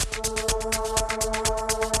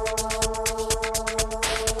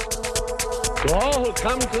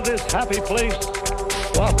come to this happy place,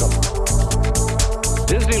 welcome.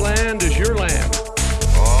 Disneyland is your land.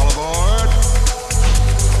 All aboard.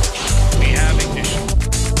 We have ignition.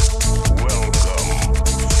 Welcome,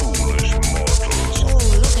 foolish mortals. Oh,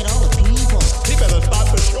 look at all the people. He better start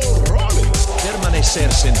the show rolling. Permanecer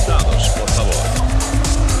sentados, por favor.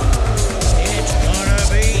 It's gonna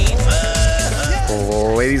be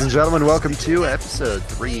fun. Ladies and gentlemen, welcome to episode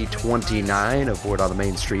 329 of Word on the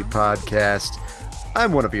Main Street podcast.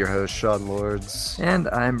 I'm one of your hosts, Sean Lords. And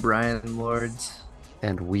I'm Brian Lords.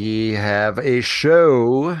 And we have a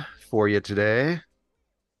show for you today.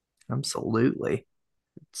 Absolutely.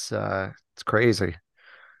 It's crazy.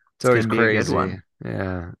 It's gonna always be a good crazy. one.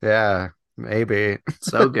 Yeah, maybe.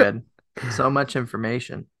 So good. So much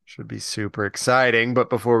information. Should be super exciting. But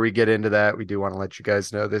before we get into that, we do want to let you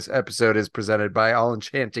guys know this episode is presented by All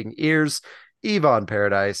Enchanting Ears, Yvonne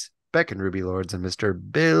Paradise, Beck and Ruby Lords, and Mr.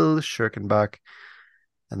 Bill Schirkenbach.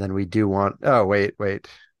 And then we do want, wait,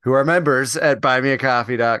 who are members at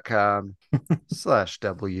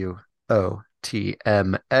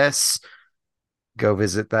buymeacoffee.com/WOTMS. Go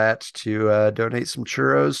visit that to donate some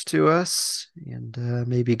churros to us and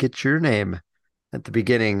maybe get your name at the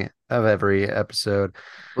beginning of every episode.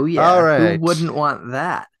 Oh, yeah. All right. Who wouldn't want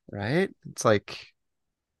that? Right? It's like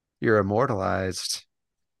you're immortalized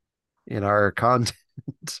in our content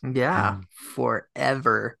Yeah.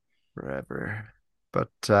 Forever. forever. But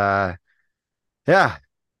yeah,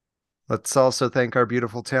 let's also thank our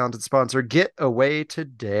beautiful, talented sponsor, Getaway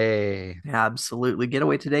Today. Absolutely.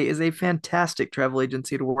 Getaway Today is a fantastic travel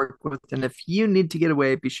agency to work with. And if you need to get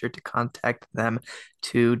away, be sure to contact them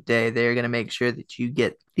today. They're going to make sure that you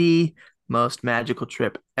get the most magical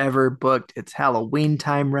trip ever booked. It's Halloween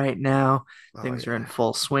time right now. Things are in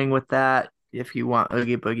full swing with that. If you want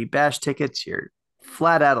Oogie Boogie Bash tickets, you're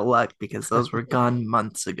flat out of luck because those were gone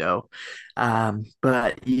months ago.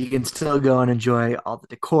 But you can still go and enjoy all the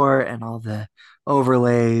decor and all the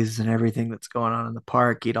overlays and everything that's going on in the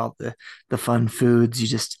park. Eat all the fun foods. You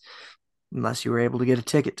just, unless you were able to get a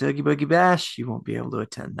ticket to Oogie Boogie Bash, you won't be able to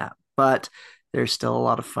attend that. But there's still a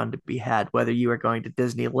lot of fun to be had, whether you are going to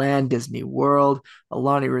Disneyland, Disney World,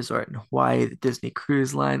 Aulani Resort in Hawaii, the Disney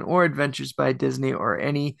Cruise Line, or Adventures by Disney, or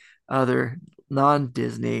any other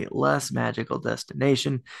non-Disney, less magical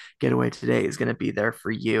destination. Getaway Today is going to be there for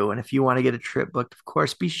you. And if you want to get a trip booked, of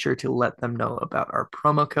course, be sure to let them know about our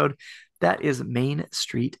promo code. That is Main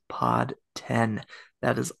Street Pod 10.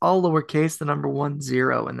 That is all lowercase, the number 10,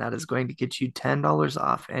 and that is going to get you $10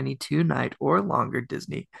 off any 2-night or longer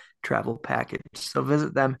Disney travel package. So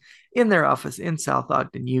visit them in their office in South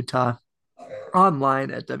Ogden, Utah, online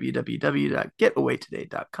at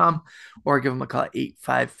www.getawaytoday.com, or give them a call at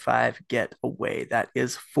 855-GET-AWAY. That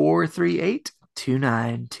is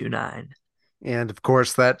 438-2929. And of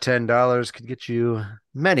course, that $10 could get you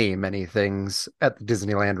many, many things at the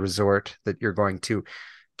Disneyland Resort that you're going to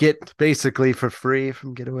get basically for free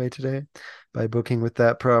from Getaway Today by booking with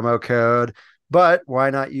that promo code. But why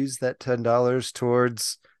not use that $10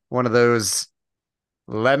 towards one of those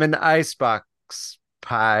lemon icebox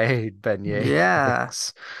pie beignet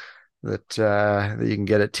things that you can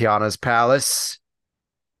get at Tiana's Palace.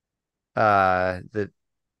 That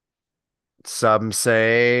some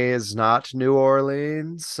say is not New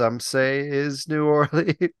Orleans, some say is New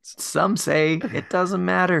Orleans. Some say it doesn't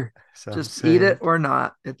matter. Some Just say, eat it or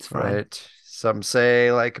not. It's fine. right. Some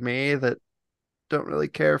say, like me, that don't really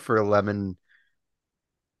care for lemon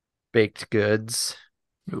baked goods.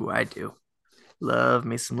 Ooh, I do. Love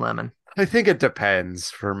me some lemon. I think it depends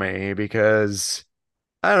for me because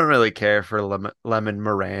I don't really care for lemon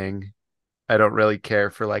meringue. I don't really care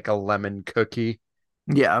for like a lemon cookie,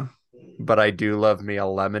 Yeah. but I do love me a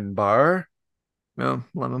lemon bar. No,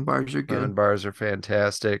 lemon bars are good. Lemon bars are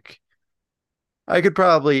fantastic. I could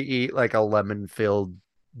probably eat like a lemon-filled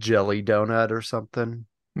jelly donut or something,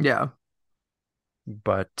 Yeah.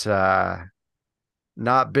 but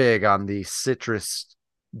not big on the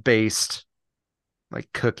citrus-based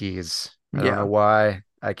like cookies. I don't know why.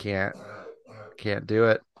 I can't do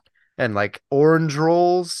it. And like orange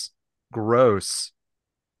rolls, gross.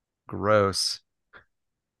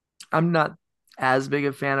 I'm not as big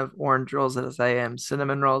a fan of orange rolls as I am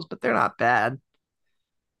cinnamon rolls, but they're not bad.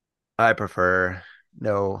 I prefer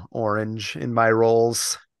no orange in my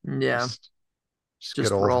rolls. Yeah. Just Just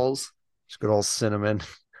good old, rolls. just good old cinnamon.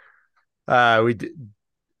 Have you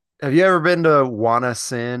ever been to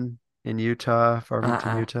Wanasin in Utah,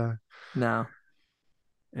 Farmington, Utah? No.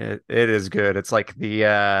 It is good. It's like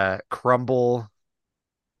the crumble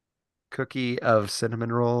cookie of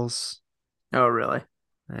cinnamon rolls. Oh, really?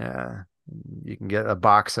 Yeah. You can get a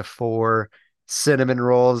box of 4 cinnamon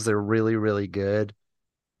rolls. They're really, really good.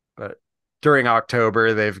 But during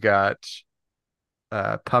October, they've got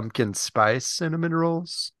pumpkin spice cinnamon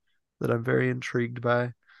rolls that I'm very intrigued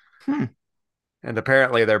by. Hmm. And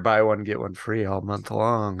apparently they're buy one, get one free all month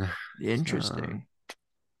long. Interesting.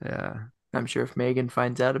 Yeah. I'm sure if Megan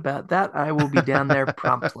finds out about that, I will be down there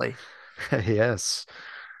promptly. Yes.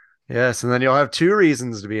 Yes. And then you'll have two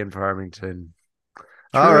reasons to be in Farmington.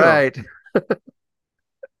 All True. right.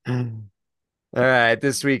 All right,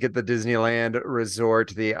 this week at the Disneyland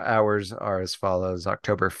Resort, the hours are as follows.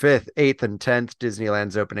 October 5th, 8th, and 10th,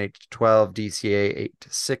 Disneyland's open 8 to 12, DCA 8 to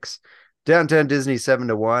 6, Downtown Disney 7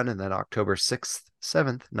 to 1, and then October 6th,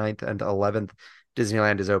 7th, 9th, and 11th,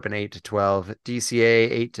 Disneyland is open 8 to 12, DCA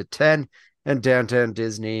 8 to 10, and Downtown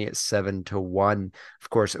Disney 7 to 1. Of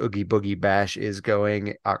course, Oogie Boogie Bash is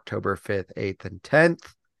going October 5th, 8th, and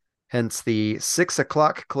 10th, hence the 6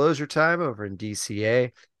 o'clock closure time over in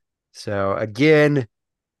DCA. So again,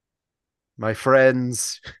 my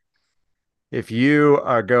friends, if you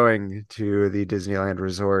are going to the Disneyland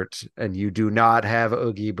Resort and you do not have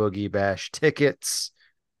Oogie Boogie Bash tickets,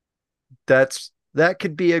 that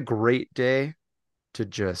could be a great day to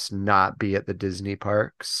just not be at the Disney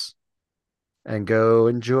parks and go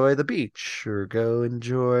enjoy the beach or go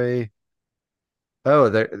enjoy.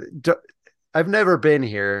 Oh, I've never been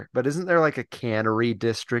here, but isn't there like a cannery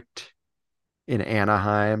district in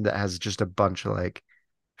Anaheim that has just a bunch of like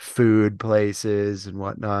food places and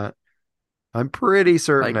whatnot? I'm pretty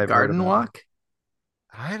certain Like I've heard Garden about it. Walk?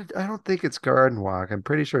 I don't think it's Garden Walk. I'm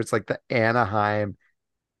pretty sure it's like the Anaheim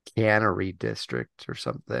Cannery District or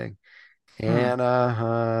something. Hmm.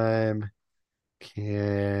 Anaheim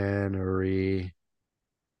Cannery.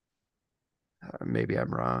 Maybe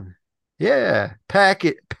I'm wrong. Yeah,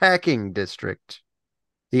 Packing District.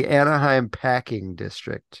 The Anaheim Packing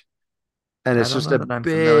District. And I it's don't just know a that I'm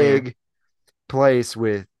familiar. big place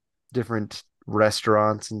with different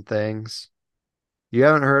restaurants and things. You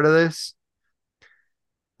haven't heard of this?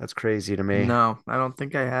 That's crazy to me. No, I don't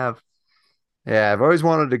think I have. Yeah, I've always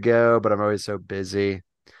wanted to go, but I'm always so busy.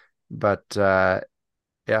 But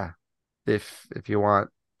yeah, if you want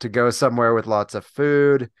to go somewhere with lots of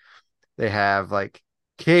food, they have like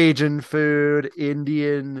Cajun food,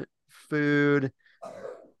 Indian food,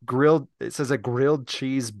 grilled, it says a grilled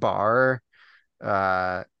cheese bar,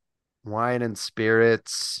 uh wine and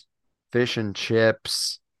spirits, fish and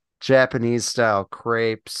chips, Japanese style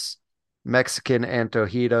crepes, Mexican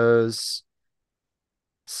antojitos,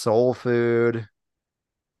 soul food,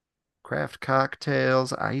 craft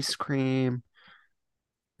cocktails, ice cream.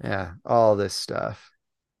 Yeah, all this stuff.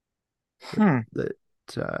 Hmm. That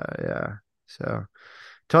yeah. So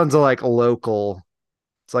tons of like local,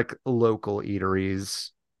 it's like local eateries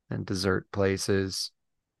and dessert places.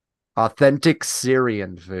 Authentic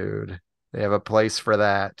Syrian food. They have a place for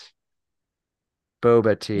that.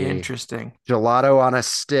 Boba tea, Interesting. gelato on a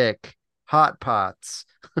stick, hot pots.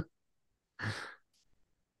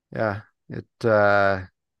 Yeah,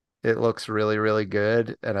 it looks really, really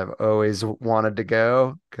good, and I've always wanted to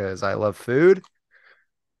go because I love food.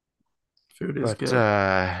 Food is But good.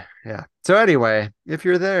 yeah. So anyway, if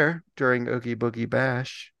you're there during Oogie Boogie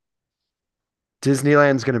Bash,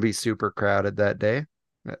 Disneyland's going to be super crowded that day,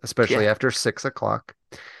 especially Yeah. after 6 o'clock.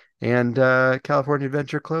 And California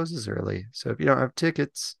Adventure closes early. So if you don't have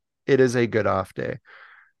tickets, it is a good off day.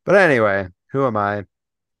 But anyway, who am I?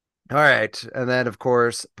 All right. And then, of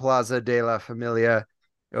course, Plaza de la Familia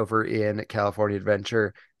over in California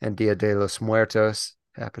Adventure and Dia de los Muertos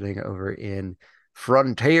happening over in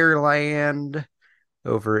Frontierland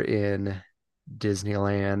over in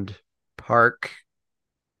Disneyland Park.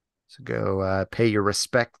 So go pay your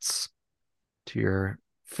respects to your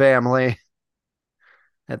family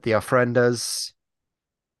at the ofrendas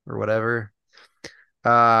or whatever.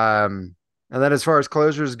 And then as far as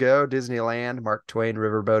closures go, Disneyland, Mark Twain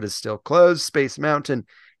Riverboat is still closed. Space Mountain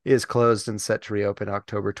is closed and set to reopen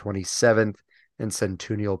October 27th. And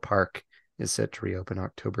Centennial Park is set to reopen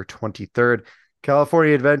October 23rd.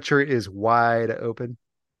 California Adventure is wide open.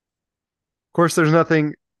 Of course, there's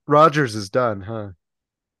nothing. Rogers is done, huh?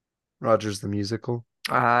 Rogers the musical.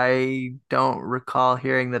 I don't recall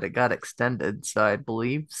hearing that it got extended, so I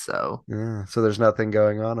believe so. Yeah, so there's nothing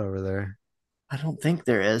going on over there. I don't think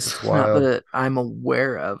there is. That's Not wild. that I'm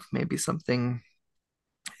aware of. Maybe something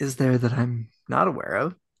is there that I'm not aware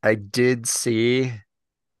of. I did see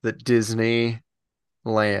that Disneyland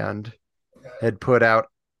had put out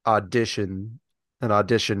an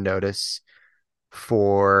audition notice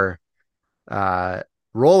for uh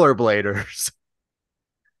rollerbladers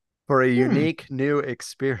for a Hmm. unique new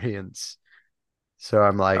experience. So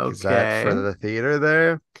I'm like, is that for Okay. the theater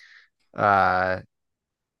there? Uh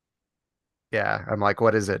Yeah, I'm like,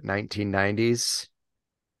 what is it, 1990s?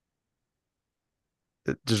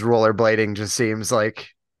 Just rollerblading just seems like,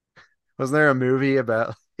 wasn't there a movie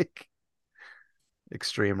about like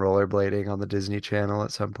extreme rollerblading on the Disney Channel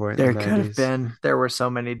at some point in There the could have 90s? been. There were so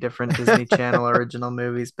many different Disney Channel original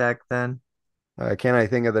movies back then. Can't I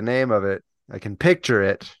think of the name of it? I can picture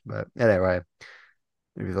it, but anyway,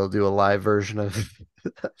 maybe they'll do a live version of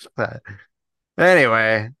that.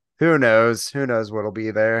 Anyway, who knows? Who knows what'll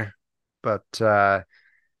be there? But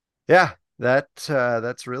yeah,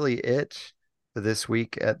 that's really it for this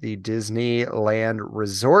week at the Disneyland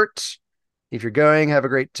Resort. If you're going, have a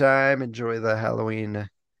great time. Enjoy the Halloween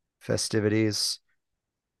festivities,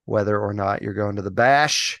 whether or not you're going to the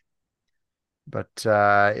bash. But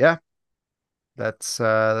yeah, that's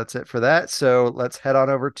it for that. So let's head on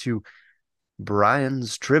over to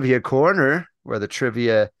Brian's Trivia Corner, where the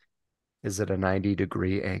trivia is at a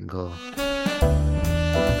 90-degree angle.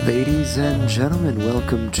 Ladies and gentlemen,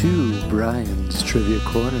 welcome to Brian's Trivia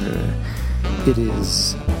Corner. It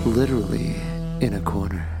is literally in a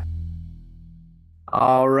corner.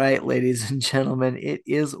 All right, ladies and gentlemen, it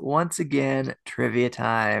is once again trivia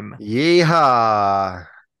time. Yeehaw!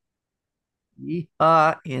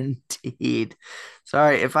 Yeehaw, indeed.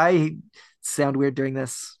 Sorry if I sound weird during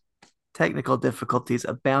this. Technical difficulties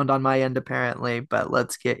abound on my end, apparently, but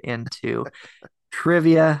let's get into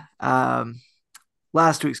trivia.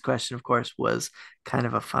 Last week's question, of course, was kind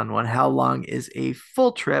of a fun one. How long is a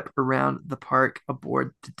full trip around the park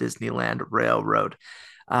aboard the Disneyland Railroad?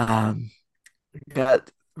 Got a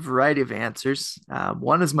variety of answers.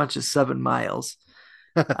 One as much as 7 miles.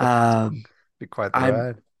 Be quite the I'm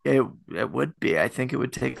ride. it would be. I think it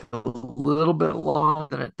would take a little bit longer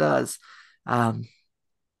than it does. From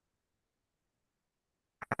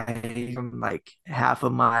like half a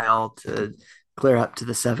mile to clear up to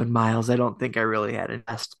the 7 miles. I don't think I really had to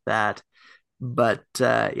test that. But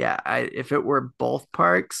yeah, if it were both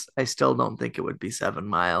parks, I still don't think it would be 7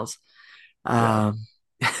 miles. Yeah.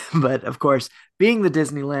 But of course, being the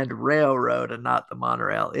Disneyland Railroad and not the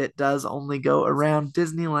monorail, it does only go around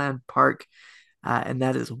Disneyland Park, and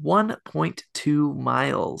that is 1.2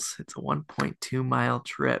 miles. It's a 1.2 mile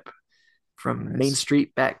trip from Main Nice.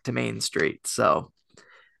 Street back to Main Street. So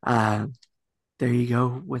there you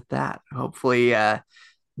go with that. Hopefully, now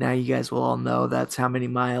you guys will all know that's how many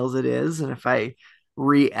miles it is. And if I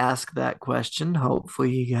re-ask that question,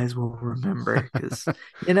 hopefully you guys will remember, because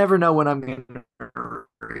you never know when I'm going to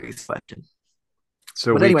raise question.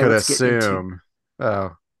 So But we anyway, could let's get into. assume,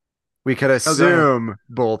 we could Oh, go ahead. assume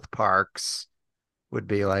both parks would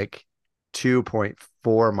be like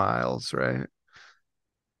 2.4 miles, right?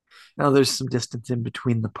 Now there's some distance in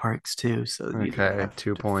between the parks too, so you Okay, have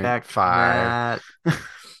to 2.5. factor that.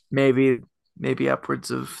 Maybe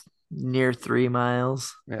upwards of near 3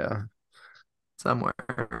 miles, Yeah, somewhere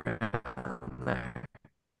around there.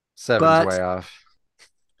 seven's But way off.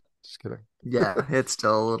 Just kidding. yeah, it's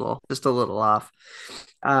still just a little off.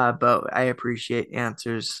 But I appreciate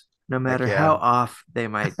answers, no matter yeah. how off they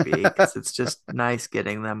might be, because it's just nice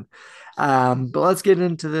getting them. But let's get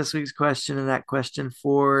into this week's question, and that question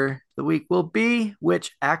for the week will be,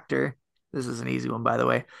 which actor, this is an easy one, by the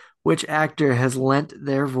way, which actor has lent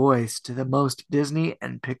their voice to the most Disney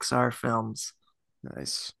and Pixar films?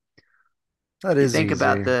 Nice. That If you is think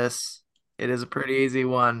about easy. this, it is a pretty easy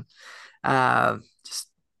one. Just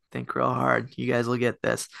think real hard. You guys will get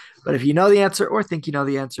this. But if you know the answer or think you know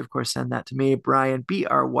the answer, of course, send that to me, Brian,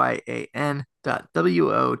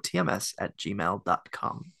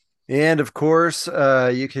 BRYAN.WOTMS@gmail.com. And of course,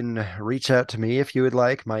 you can reach out to me if you would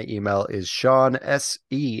like. My email is Sean,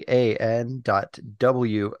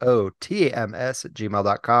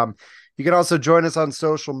 SEAN.WOTMS@gmail.com. You can also join us on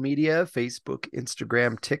social media, Facebook,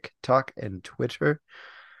 Instagram, TikTok, and Twitter.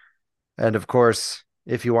 And of course,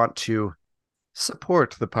 if you want to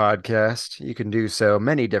support the podcast, you can do so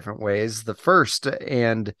many different ways. The first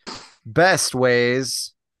and best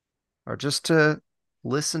ways are just to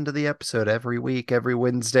listen to the episode every week, every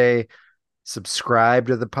Wednesday. Subscribe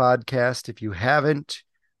to the podcast if you haven't,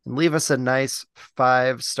 and leave us a nice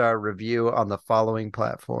 5-star review on the following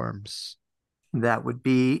platforms. That would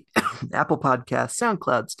be Apple Podcasts,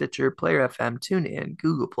 SoundCloud, Stitcher, Player FM, TuneIn,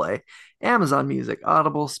 Google Play, Amazon Music,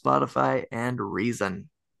 Audible, Spotify, and Reason.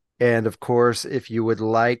 And of course, if you would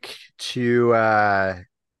like to,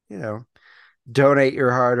 donate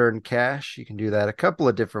your hard-earned cash, you can do that a couple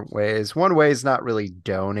of different ways. One way is not really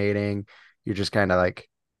donating. You're just kind of like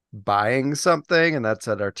buying something, and that's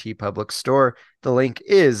at our TeePublic store. The link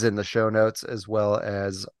is in the show notes as well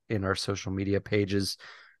as in our social media pages.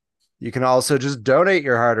 You can also just donate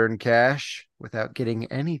your hard-earned cash without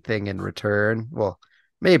getting anything in return. Well,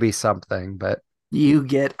 maybe something, but You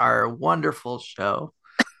get our wonderful show.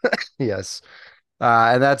 yes.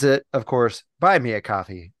 And that's it, of course,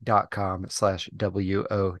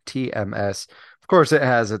 buymeacoffee.com/WOTMS. Of course, it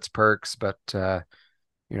has its perks, but you're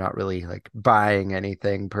not really like buying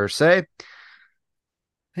anything per se.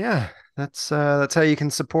 Yeah, that's how you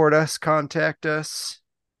can support us, contact us,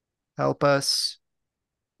 help us,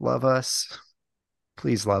 love us.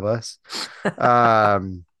 Please love us.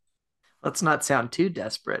 Um, Let's not sound too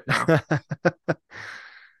desperate now. all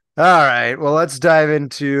right, well, let's dive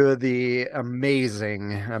into the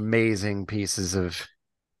amazing, amazing pieces of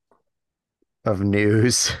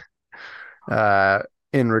news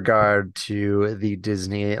in regard to the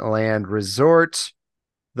Disneyland Resort.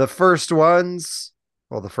 The first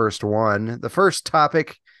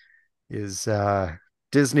topic is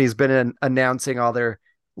Disney's been announcing all their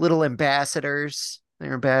little ambassadors,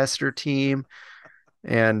 their ambassador team,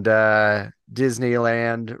 and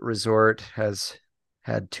Disneyland Resort has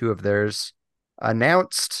had two of theirs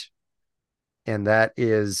announced, and that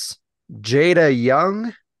is Jada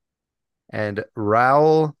Young and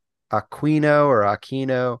Raul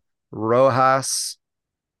Aquino Rojas.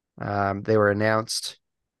 They were announced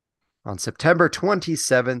on September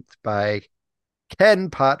 27th by Ken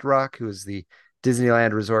Potrock, who is the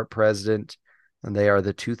Disneyland Resort president, and they are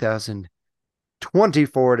the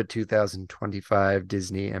 2024 to 2025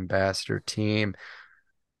 Disney Ambassador team.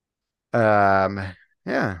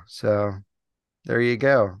 Yeah, so there you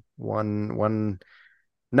go. One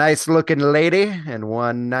nice looking lady and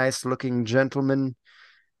one nice looking gentleman,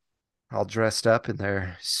 all dressed up in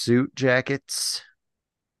their suit jackets.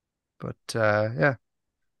 But yeah,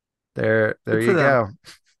 there Good for you them.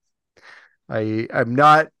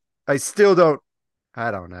 go. I still don't,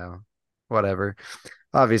 I don't know. Whatever.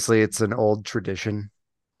 Obviously, it's an old tradition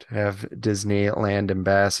to have Disneyland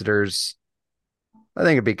ambassadors. I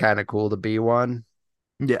think it'd be kind of cool to be one.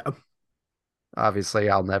 Yeah. Obviously,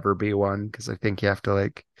 I'll never be one because I think you have to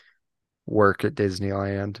like work at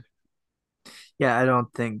Disneyland. Yeah, I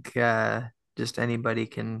don't think just anybody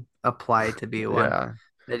can apply to be one. Yeah.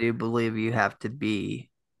 I do believe you have to be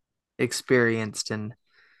experienced in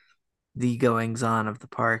the goings on of the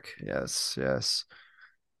park. Yes. Yes.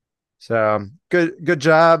 So good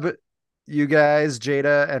job, you guys,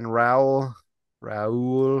 Jada and Raul.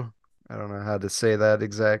 Raul. I don't know how to say that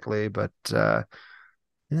exactly, but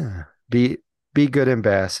yeah, be good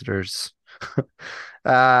ambassadors.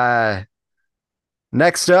 uh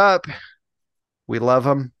Next up, we love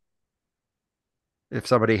him. If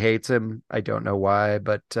somebody hates him, I don't know why,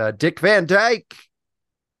 but Dick Van Dyke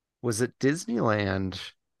was at Disneyland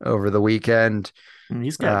over the weekend. And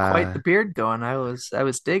he's got quite the beard going. I was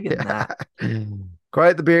digging that.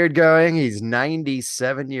 Quite the beard going. He's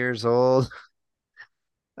 97 years old.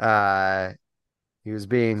 He was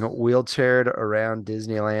being wheelchaired around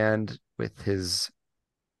Disneyland with his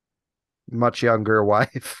much younger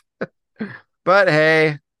wife. But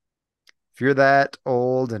hey, if you're that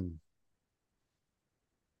old and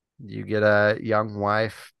you get a young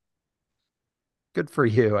wife, good for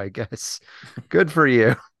you, I guess. Good for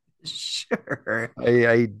you. Sure.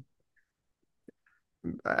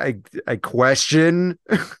 I question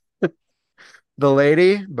the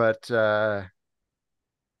lady, but yeah.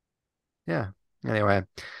 Anyway,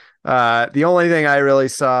 the only thing I really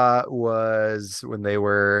saw was when they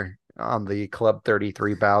were on the Club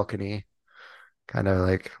 33 balcony, kind of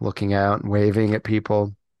like looking out and waving at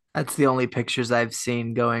people. That's the only pictures I've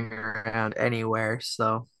seen going around anywhere.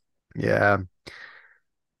 So Yeah.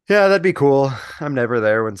 Yeah, that'd be cool. I'm never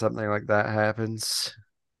there when something like that happens.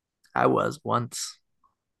 I was once.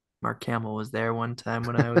 Mark Hamill was there one time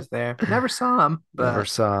when I was there. Never saw him, Never but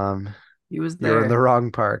saw him. he was You're in the there.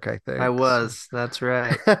 wrong park, I think. I was. That's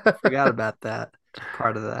right. Forgot about that.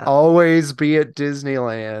 Part of that. Always be at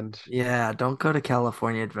Disneyland Yeah, don't go to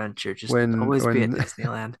California Adventure. Just when always be at when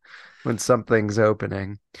Disneyland. when something's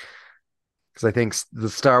opening. Because I think the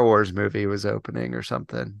Star Wars movie was opening or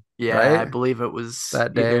something, Yeah, I right? believe it was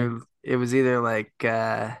That day. either like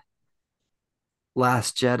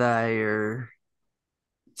Last Jedi or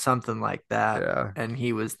something like that. Yeah. And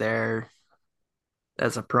he was there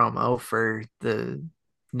as a promo for the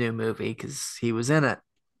new movie because he was in it.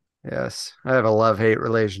 Yes. I have a love-hate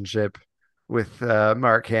relationship with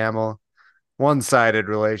Mark Hamill. One-sided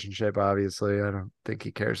relationship, obviously. I don't think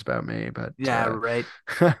he cares about me, but Yeah, right.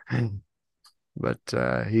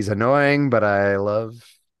 but he's annoying, but I love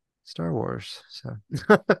Star Wars. So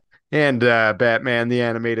and Batman the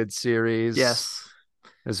animated series, Yes.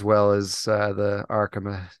 as well as the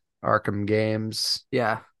Arkham games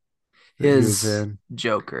Yeah. that he was His in.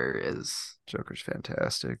 Joker is Joker's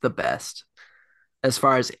fantastic. the best. as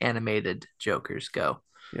far as animated Jokers go.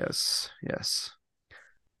 Yes, yes,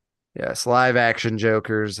 yes. Live action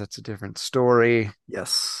Jokers, that's a different story.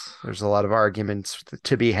 Yes. There's a lot of arguments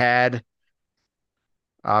to be had. And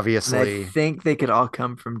Obviously, I think they could all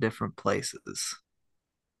come from different places.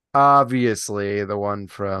 obviously, the one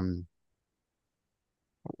from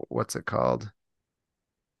what's it called?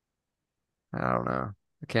 I don't know.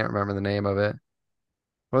 I can't remember the name of it.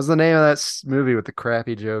 What was the name of that movie with the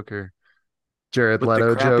crappy Joker? Jared With the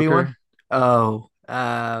Leto crappy Joker. one? Oh,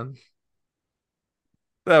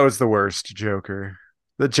 That was the worst Joker.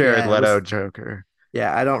 The Jared yeah, it Leto was. Joker.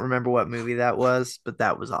 Yeah, I don't remember what movie that was, but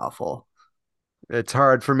that was awful. It's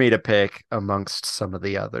hard for me to pick amongst some of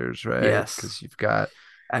the others, right? Yes. Because you've got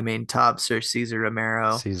I mean, top Sir Caesar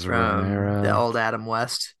Romero Caesar from the Romero. old Adam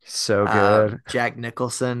West. So good. Jack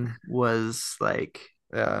Nicholson was like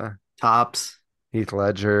Yeah. tops. Heath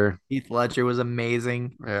Ledger. Heath Ledger was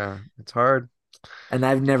amazing. Yeah. It's hard. And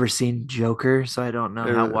I've never seen Joker, so I don't know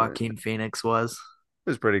It how was, Joaquin Phoenix was. it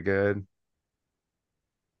was pretty good.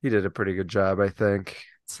 He did a pretty good job, I think.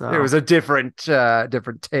 It So was a different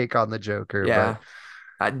take on the Joker, yeah.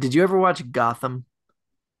 Did you ever watch Gotham,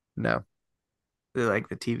 but no. like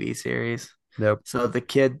the TV series? Nope. So the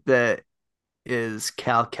kid that is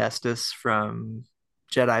Cal Kestis from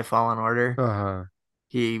Jedi Fallen Order, Uh-huh.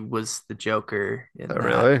 he was the Joker in Oh, that.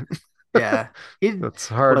 really? Yeah, he That's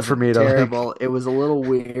hard for wasn't me to like. terrible. It was a little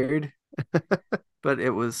weird, but it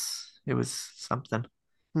was something.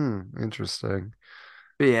 Interesting.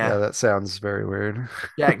 But Yeah, yeah, that sounds very weird.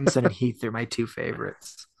 Jack Nicholson and Heath are my two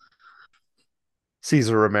favorites.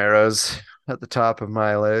 Cesar Romero's at the top of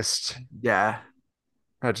my list. Yeah,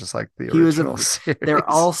 I just like the he was original a. series. They're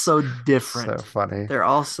all so different. So funny. They're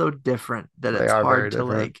all so different that They it's are very hard to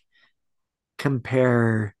different. like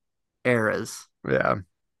compare eras. Yeah,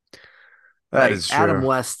 that Like is Adam true.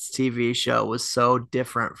 West's TV show was so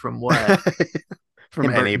different from what From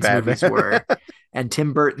Tim any Burton's movies were. Batman. And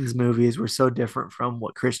Tim Burton's movies were so different from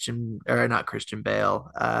what not Christian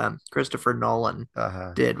Bale, Christopher Nolan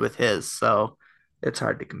Uh-huh. did with his. So it's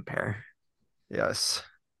hard to compare. Yes.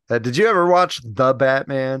 Did you ever watch The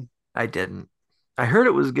Batman? I didn't. I heard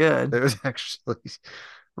it was good. It was actually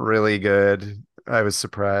really good. I was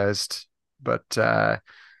surprised. But uh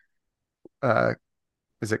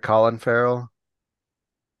is it Colin Farrell?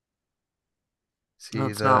 Is No,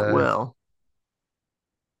 he it's not the Will.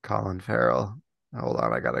 Colin Farrell? Hold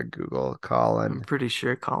on, I gotta Google I'm Colin. pretty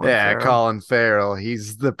sure Colin Yeah, Farrell. Colin Farrell.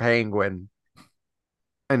 He's the Penguin.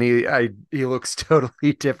 And he looks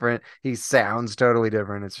totally different. He sounds totally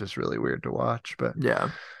different. It's just really weird to watch, but Yeah.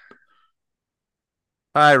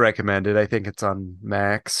 I recommend it. I think it's on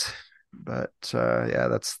Max. But yeah,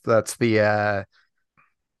 that's the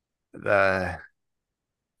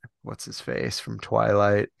what's his face from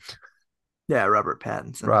Twilight, Yeah, Robert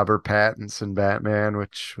Pattinson. Robert Pattinson Batman,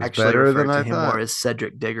 which was Actually better refer than to I him more thought. as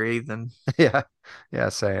Cedric Diggory Yeah, yeah,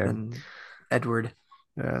 same. than Edward.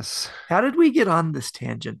 Yes, How did we get on this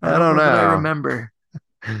tangent? I don't that I know. remember.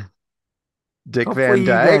 Dick Hopefully Van you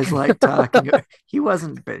Dyke. guys like talking. He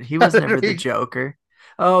wasn't never the Joker.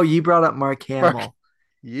 Oh, you brought up Mark Hamill.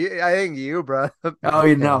 I think you brought up. Oh,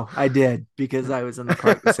 you know, I did because I was in the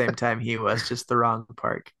park the same time he was, just the wrong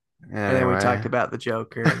park. And then we Anyway, talked about the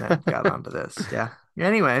Joker and then got onto this. Yeah.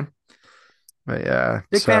 Anyway, but yeah,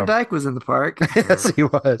 Dick Van Dyke was in the park. yes, he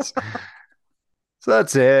was. So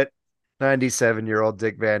that's it. 97-year-old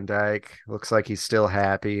Dick Van Dyke looks like he's still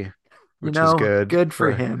happy, which is good. Good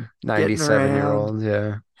for him. Getting 97-year-old.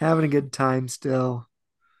 Yeah, having a good time still.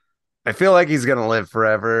 I feel like he's gonna live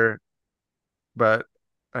forever, but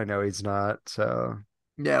I know he's not. So,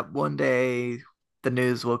 Yeah, one day the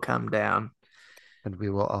news will come down. and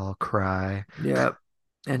we will all cry. Yep.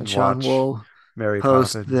 And And Sean watch will Mary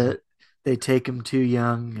post Poppins. that they take him too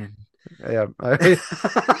young and Yeah,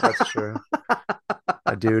 that's true.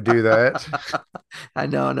 I do that. I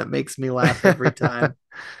know, and it makes me laugh every time.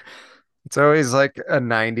 It's always like a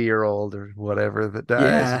 90-year-old or whatever that dies.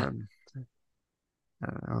 Yeah. And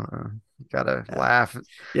I don't know. You gotta Yeah. laugh.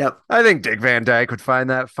 Yep. I think Dick Van Dyke would find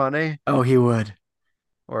that funny. Oh, he would.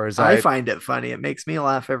 Or as I I find it funny. It makes me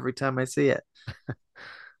laugh every time I see it.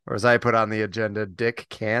 put on the agenda, Dick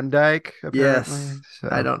Can Dyke, apparently. Yes. So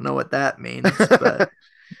I don't know what that means, but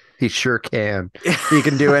he sure can. He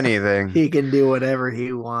can do anything. he can do whatever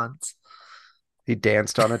he wants. He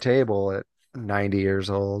danced on a table at 90 years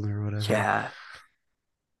old or whatever. Yeah.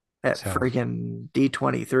 At So- freaking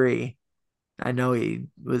D23. I know he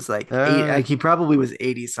was like Uh, he probably was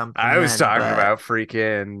 80 something. I was then, talking but- about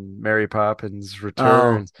freaking Mary Poppins Oh,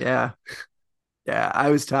 Returns. yeah. Yeah, I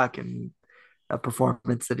was talking a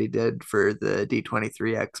performance that he did for the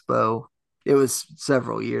D23 Expo It was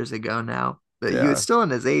several years ago now, but he was Yeah. still in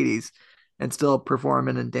his 80s and still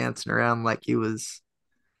performing and dancing around like he was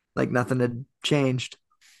like nothing had changed.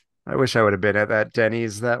 I wish I would have been at that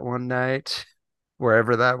Denny's that one night,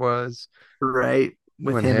 wherever that was, Right.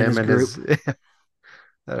 With when him and him his and group. his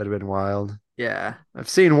that would have been wild. Yeah. I've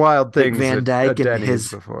seen wild Dick things Van at Dyke and Denny's his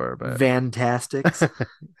before, but Fantastics.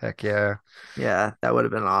 heck yeah. Yeah, that would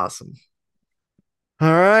have been awesome. All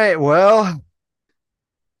right. Well,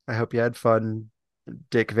 I hope you had fun,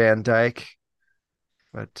 Dick Van Dyke.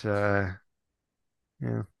 But yeah.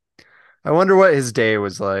 I wonder what his day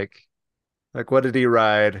was like. Like, what did he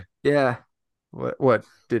ride? Yeah. What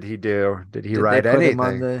did he do? Did he Did they ride put him on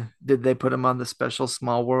anything? the did they put him on the special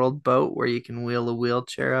small world boat where you can wheel a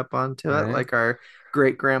wheelchair up onto it Right? like our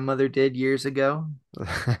great grandmother did years ago?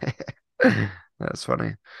 That's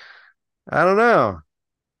funny. I don't know.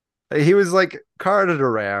 He was like carted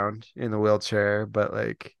around in the wheelchair, but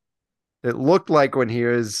like it looked like when he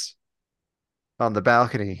was on the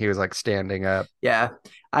balcony, he was like standing up. Yeah.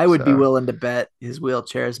 I would be So willing to bet his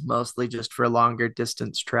wheelchair is mostly just for longer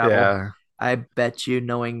distance travel. yeah, I bet you,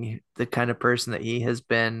 knowing the kind of person that he has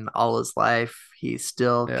been all his life, he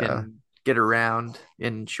still yeah, can get around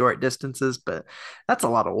in short distances, but that's a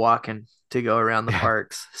lot of walking to go around the yeah.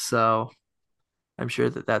 parks. So I'm sure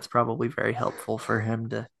that that's probably very helpful for him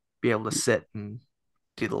to be able to sit and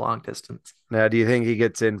do the long distance. Now, do you think he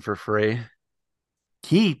gets in for free?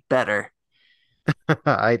 He better.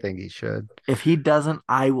 I think he should. If he doesn't,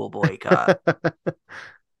 I will boycott.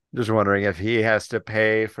 Just wondering if he has to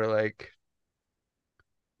pay for like,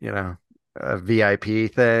 you know, a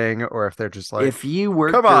VIP thing, or if they're just like, If you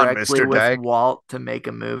work come on, directly Mr. with Dyke, Walt to make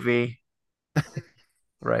a movie,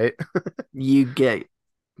 right? you get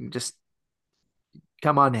just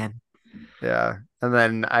come on in. Yeah. And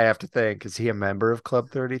then I have to think, is he a member of Club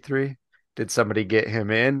 33? Did somebody get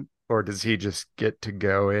him in, or does he just get to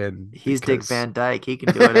go in He's Dick because Van Dyke. He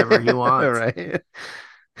can do whatever he wants. right?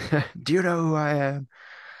 Do you know who I am?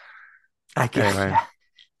 I can't. Anyway, Yeah.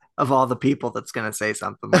 Of all the people that's gonna say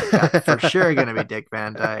something like that, for sure gonna be Dick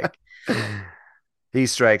Van Dyke. he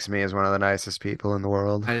strikes me as one of the nicest people in the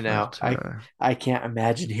world. I know. But, I can't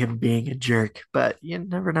imagine him being a jerk, but you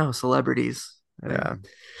never know. Celebrities, yeah.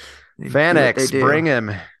 they Fan do what they X, do. bring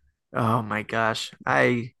him. Oh my gosh,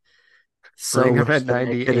 I so Bring him wish at that I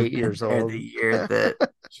could have 98 been years there old. the year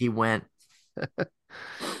that he went.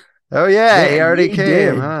 Oh yeah, he Yeah, already you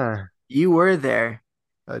came, did. huh? You were there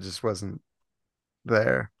I just wasn't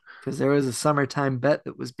there. because there was a summertime bet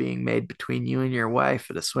that was being made between you and your wife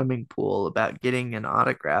at a swimming pool about getting an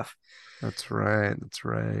autograph That's right. That's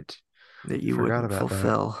right. that you Forgot wouldn't about that.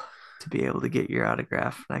 fulfill to be able to get your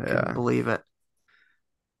autograph. And I couldn't Yeah. believe it.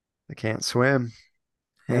 I can't swim.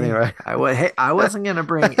 Hey, Anyway. hey, I wasn't gonna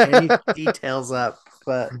bring any details up,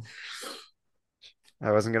 but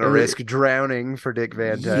I wasn't gonna risk drowning for Dick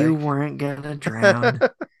Van you Dyke. weren't gonna drown.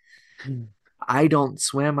 I don't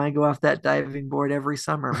swim. I go off that diving board every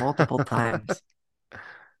summer, multiple times.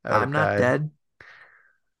 I'm not Okay. dead.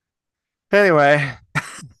 Anyway,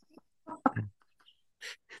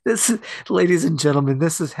 This, ladies and gentlemen,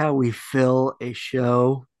 this is how we fill a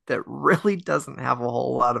show that really doesn't have a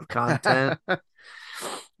whole lot of content.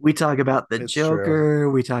 We talk about the it's true. Joker.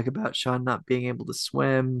 We talk about Sean not being able to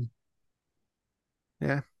swim.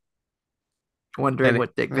 Yeah. Wondering Any-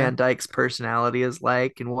 what Dick yeah. Van Dyke's personality is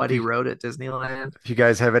like and what he You- wrote at Disneyland. If you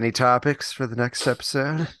guys have any topics for the next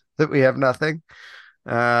episode that we have nothing,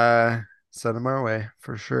 send them our way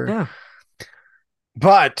for sure. Yeah.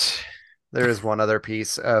 But there is one other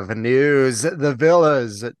piece of news. The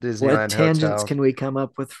villas at Disneyland What tangents Hotel. can we come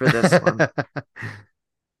up with for this one?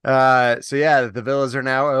 So yeah, the villas are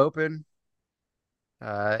now open.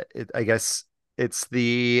 I guess it's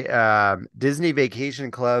the Disney Vacation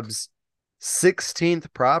Club's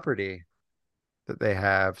 16th property that they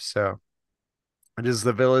have. So it is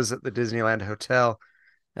the villas at the Disneyland Hotel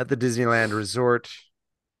at the Disneyland Resort.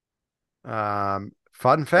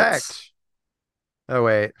 Fun fact. Oh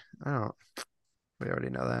wait, oh, we already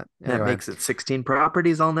know that. That Anyway, makes it 16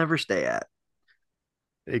 properties I'll never stay at.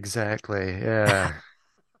 exactly. Yeah.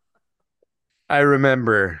 I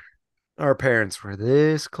remember our parents were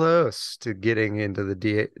this close to getting into the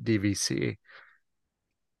DVC,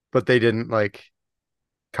 but they didn't like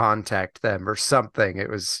contact them or something. It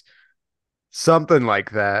was something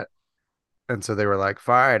like that. And so they were like,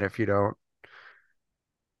 fine, if you don't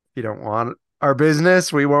want our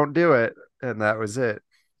business, we won't do it. And that was it.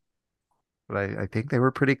 But I think they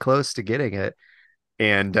were pretty close to getting it.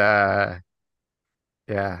 And yeah,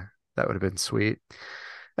 that would have been sweet.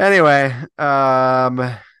 Anyway,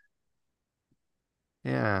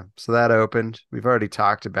 yeah, so that opened. We've already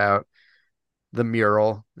talked about the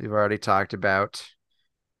mural. We've already talked about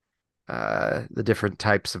the different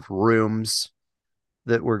types of rooms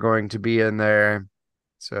that were going to be in there.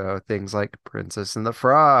 So things like Princess and the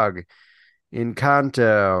Frog,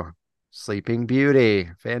 Encanto, Sleeping Beauty,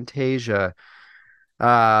 Fantasia.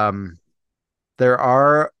 There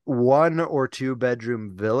are 1 or 2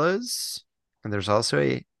 bedroom villas, and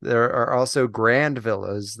there are also grand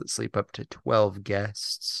villas that sleep up to 12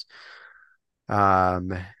 guests.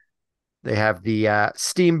 They have the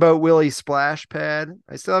Steamboat Willie splash pad.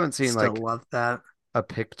 I still haven't seen Still like love that. a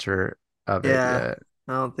picture of it Yeah, yet,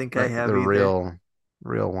 I don't think I like have the either.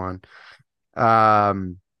 real one.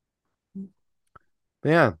 Um,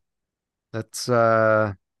 yeah, that's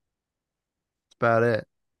about it.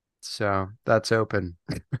 So that's open.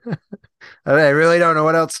 I really don't know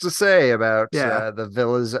what else to say about Yeah. the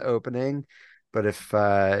villas opening, but if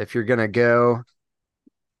you're gonna go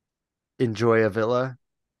enjoy a villa,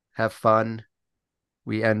 have fun,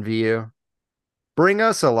 we envy you. Bring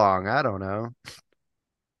us along. I don't know.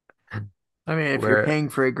 I mean, if you're Where, paying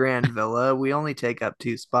for a grand villa, we only take up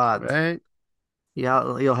 2 spots. right?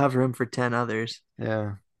 Yeah, you'll have room for 10 others.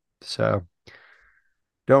 Yeah. So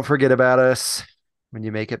don't forget about us when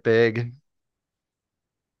you make it big.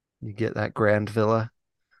 You get that grand villa.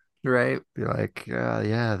 Right. Be like,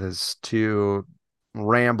 yeah, there's 2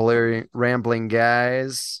 rambling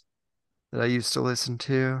guys that I used to listen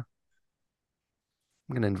to.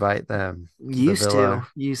 I'm gonna invite them to the Used to. villa.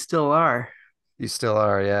 You still are. You still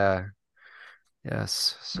are, yeah.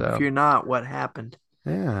 Yes. If So you're not, what happened?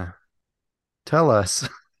 yeah. Tell us.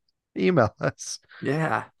 Email us.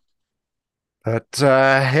 Yeah. But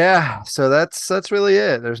yeah, so that's really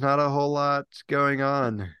it. There's not a whole lot going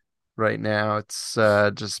on right now. It's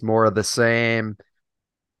just more of the same.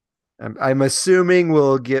 I'm assuming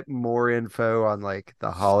we'll get more info on like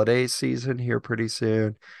the holiday season here pretty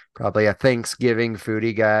soon. Probably a Thanksgiving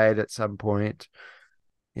foodie guide at some point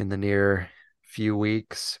in the near few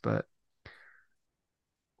weeks. But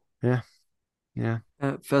yeah, yeah.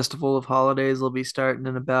 Festival of Holidays will be starting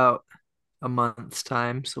in about a month's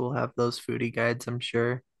time, so we'll have those foodie guides, I'm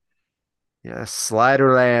sure. Yeah,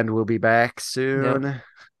 Sliderland will be back Yep, soon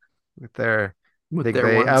with their I with think their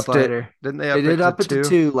they one upped it. slider. Didn't they They up did it to up it to 2?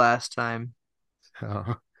 2 last time.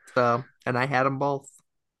 Oh, So, and I had them both.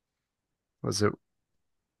 was it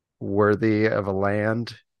worthy of a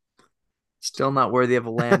land? Still not worthy of a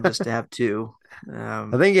land just to have 2. I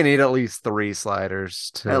think you need at least 3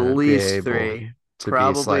 sliders At to be least able 3. to be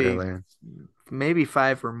Probably Sliderland. maybe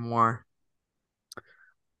 5 or more.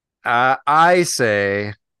 I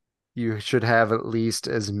say you should have at least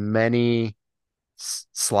as many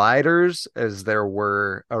sliders as there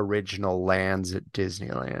were original lands at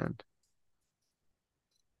Disneyland.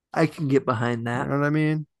 I can get behind You that. know what I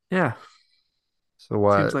mean? Yeah, So seems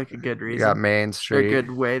what? like a good You got reason Main or a Street,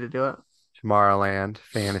 good way to do it. Tomorrowland,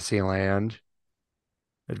 Fantasyland,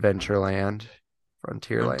 Adventureland,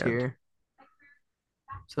 Frontierland. Frontier.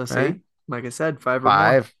 So Right? see, like I said, 5 or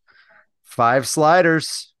more. Five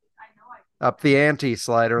sliders up the ante, Yeah,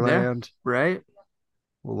 Sliderland. right.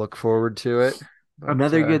 We'll look forward to it. But,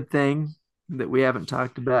 Another good thing that we haven't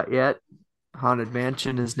talked about yet, Haunted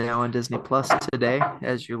Mansion is now on Disney Plus today,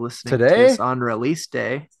 as you're listening to Today? this on release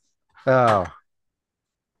day. Oh,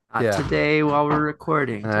 Not yeah. today while we're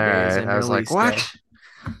recording. All Today is right. in I was like, release what?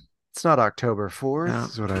 day. It's not October 4th, No.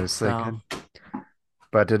 is what I was So, thinking.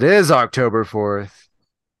 But it is October 4th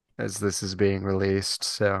as this is being released.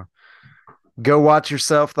 So go watch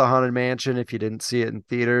yourself The Haunted Mansion if you didn't see it in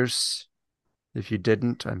theaters. If you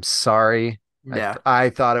didn't, I'm sorry. yeah, I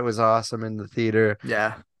thought it was awesome in the theater.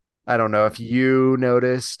 yeah. I don't know if you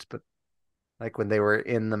noticed, but like when they were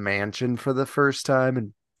in the mansion for the first time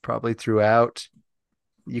and probably throughout,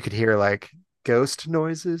 you could hear like ghost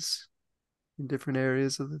noises in different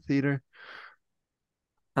areas of the theater.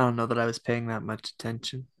 I don't know that I was paying that much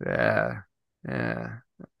attention. Yeah. Yeah.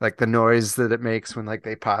 Like the noise that it makes when like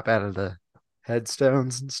they pop out of the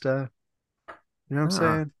headstones and stuff. You know what I'm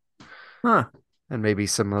Ah. saying? Huh. And maybe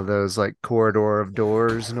some of those like corridor of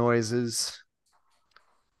doors noises.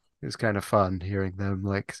 It was kind of fun hearing them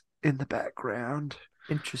like in the background.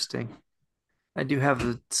 Interesting. I do have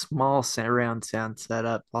a small surround sound set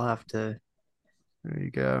up. I'll have to There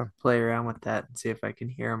you go. play around with that and see if I can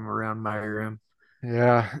hear them around my room.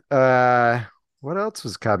 Yeah. What else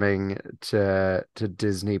was coming to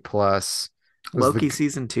Disney Plus? Was Loki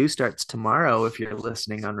season 2 starts tomorrow if you're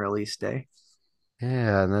listening on release day.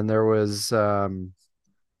 Yeah, and then there was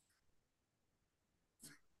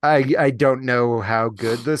I don't know how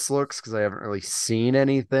good this looks because I haven't really seen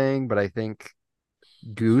anything, but I think a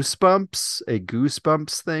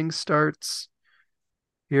Goosebumps thing starts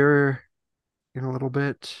here in a little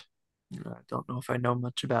bit. I don't know if I know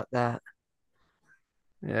much about that.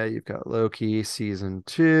 Yeah, you've got Loki season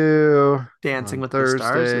 2 Dancing on with the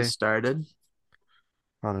Stars has Thursday. started.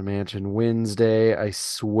 Haunted Mansion Wednesday. I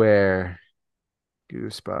swear.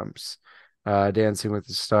 Goosebumps. Dancing with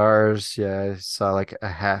the Stars. Yeah, I saw like a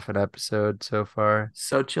half an episode so far.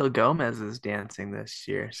 Xochitl Gomez is dancing this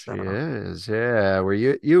year, She so is, yeah. Where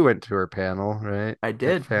you went to her panel, right? I At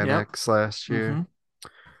did. Yep. FanX last year. hmm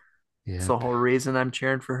It's the Yep. whole reason I'm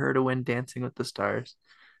cheering for her to win Dancing with the Stars.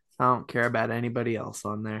 I don't care about anybody else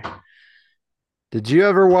on there. Did you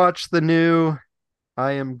ever watch the new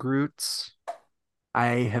I Am Groot's? I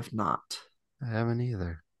have not. I haven't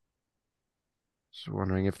either. Just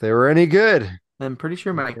wondering if they were any good. I'm pretty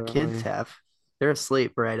sure my kids Really? have. They're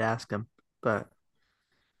asleep, or I'd ask them. But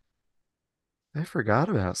I forgot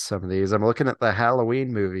about some of these. I'm looking at the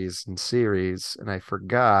Halloween movies and series, and I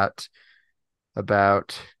forgot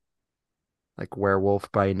about like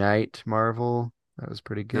Werewolf by Night Marvel. That was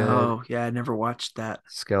pretty good. no, yeah, I never watched that. I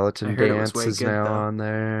Skeleton heard it was Dance way is good now though. on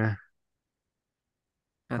there.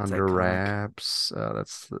 That's Under iconic. Wraps.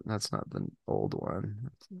 That's not the old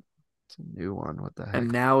one. It's a new one. What the And heck?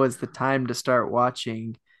 now is the time to start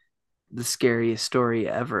watching the scariest story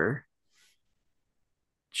ever.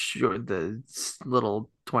 Sure, the little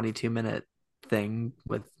 22-minute thing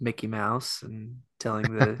with Mickey Mouse and telling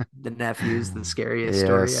the nephews the scariest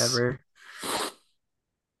story Yes. ever.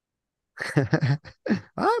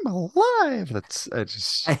 I'm alive. That's I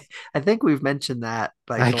just I think we've mentioned that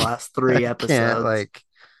like I the can't, last I three can't episodes. like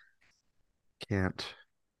can't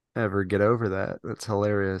ever get over that. That's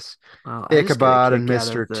hilarious. Well, I just get a Ichabod and kick out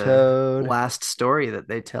Mr. of the Toad. last story that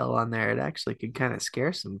they tell on there. It actually could kind of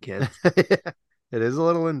scare some kids. Yeah, it is a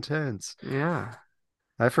little intense. Yeah.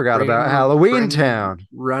 I forgot about Halloween Bring Town.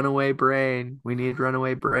 Runaway Brain. We need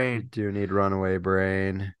Runaway We Brain. do need Runaway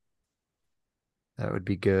Brain. That would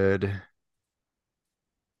be good.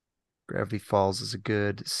 Gravity Falls is a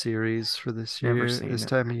good series for this Never year, seen this it.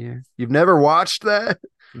 time of year. You've never watched that?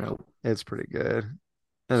 Nope. It's pretty good.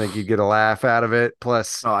 I think you get a laugh out of it.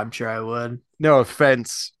 Plus, Oh, I'm sure I would. no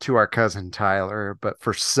offense to our cousin Tyler, but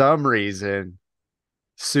for some reason,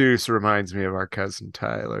 Seuss reminds me of our cousin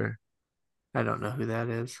Tyler. I don't know who that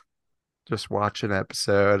is. Just watch an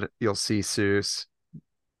episode, you'll see Seuss,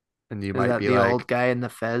 and you Is might that be the old like, guy in the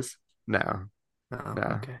fez? no, Oh,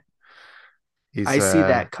 no. okay. He's I see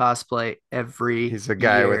that cosplay every he's a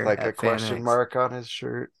guy with year like a at question FanX. mark on his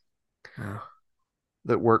shirt Oh,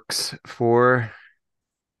 that works for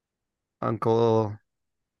Uncle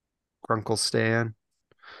Grunkle Stan.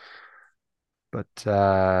 But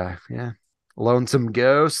yeah. Lonesome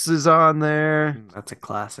Ghosts is on there. that's a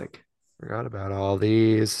classic. Forgot about all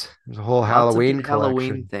these. There's a whole Lots of Halloween good Halloween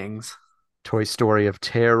collection. things. Toy Story of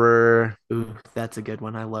Terror. Ooh, that's a good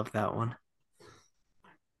one. I love that one.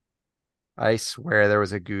 I swear there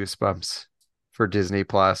was a Goosebumps for Disney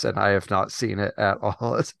Plus, and I have not seen it at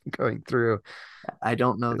all as I'm going through I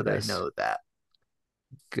don't know that I this. know that.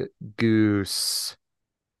 Goose.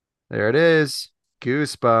 There it is.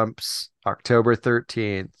 Goosebumps, October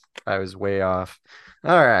 13th. I was way off.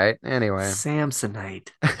 All right. Anyway. Samsonite.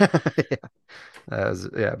 Yeah, that was,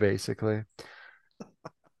 yeah, basically.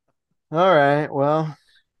 All right. Well,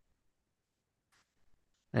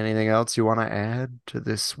 anything else you want to add to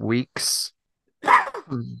this week's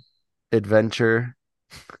adventure?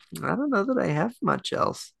 I don't know that I have much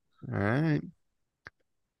else. All right.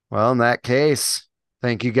 Well, in that case,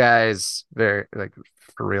 thank you guys very like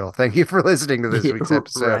for real. Thank you for listening to this Yeah, week's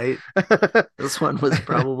episode. right. This one was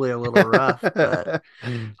probably a little rough, but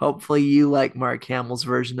hopefully you like Mark Hamill's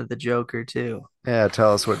version of the Joker too. Yeah,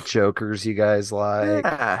 tell us what Jokers you guys like.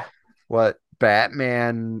 Yeah. What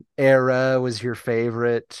Batman era was your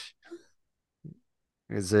favorite?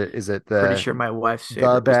 Is it Pretty the sure my wife's the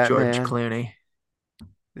favorite was George Batman? Clooney.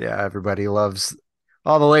 Yeah, everybody loves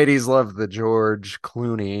all the ladies love the George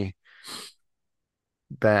Clooney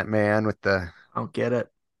Batman I don't get it.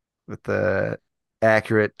 with the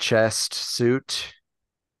accurate chest suit.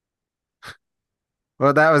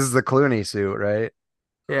 Well, that was the Clooney suit, right?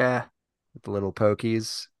 Yeah. With the little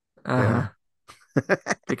pokies. Uh-huh. Yeah.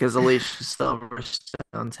 Because Alicia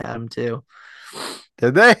Silverstone's had him too.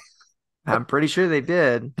 Did they? I'm pretty sure they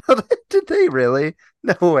did. Did they really?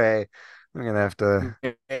 No way. I'm gonna have to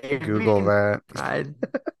Google that. I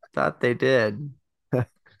thought they did. I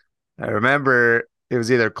remember it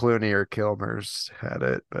was either Clooney or Kilmer's had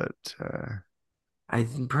it, but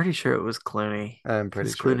I'm pretty sure it was Clooney. I'm pretty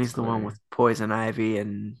Because sure it's Clooney's the one Clooney. with Poison Ivy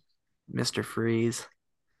and Mr. Freeze.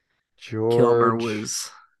 Kilmer George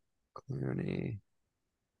was Clooney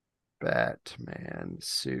Batman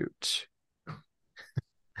suit.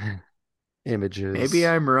 images. Maybe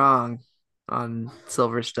I'm wrong on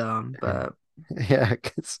Silverstone, but Yeah,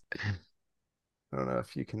 because I don't know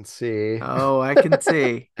if you can see. oh, I can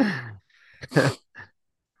see. I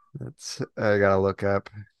gotta look up.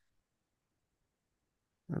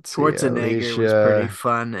 Let's see. Schwarzenegger was Alicia pretty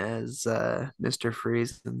fun as Mr.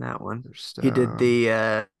 Freeze in that one. He did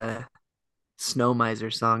Silverstone. the Snow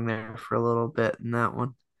Miser song there for a little bit in that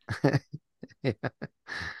one. Yeah.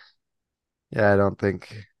 Yeah, I don't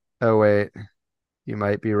think. Oh, wait. You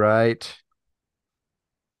might be right.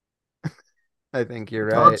 I think you're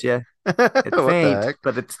right. Told you. What It's the faint, heck?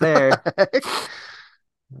 but it's there.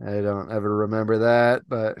 I don't ever remember that,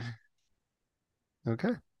 but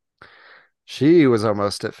okay. She was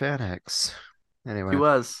almost at FanX. Anyway, She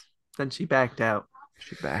was. Then she backed out.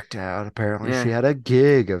 she backed out. Apparently, she Yeah. had a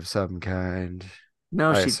gig of some kind.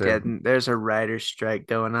 No, I she assume. didn't. There's a writer's strike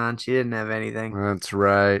going on. She didn't have anything. That's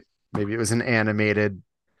right. Maybe it was an animated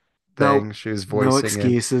Nope. thing she was No voicing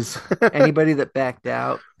excuses. Anybody that backed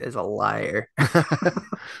out is a liar. in.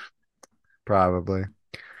 Probably.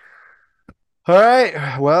 All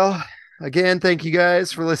right. Well, again, thank you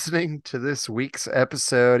guys for listening to this week's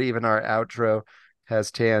episode. Even our outro has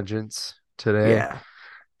tangents today. Yeah.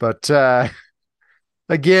 But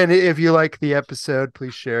again, if you like the episode,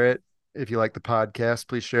 please share it. If you like the podcast,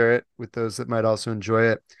 please share it with those that might also enjoy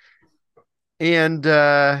it. And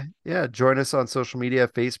yeah, join us on social media,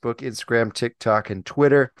 Facebook, Instagram, TikTok, and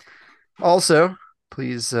Twitter. Also,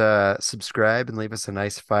 please subscribe and leave us a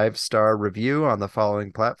nice 5-star review on the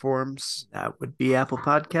following platforms. That would be Apple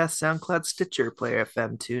Podcasts, SoundCloud, Stitcher, Player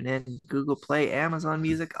FM, TuneIn, Google Play, Amazon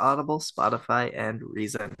Music, Audible, Spotify, and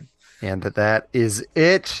Reason. And that is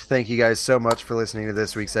it. Thank you guys so much for listening to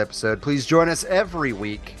this week's episode. Please join us every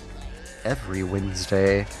week, every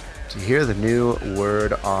Wednesday, to hear the new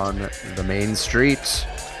word on the main street.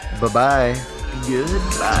 Bye-bye.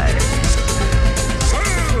 Goodbye.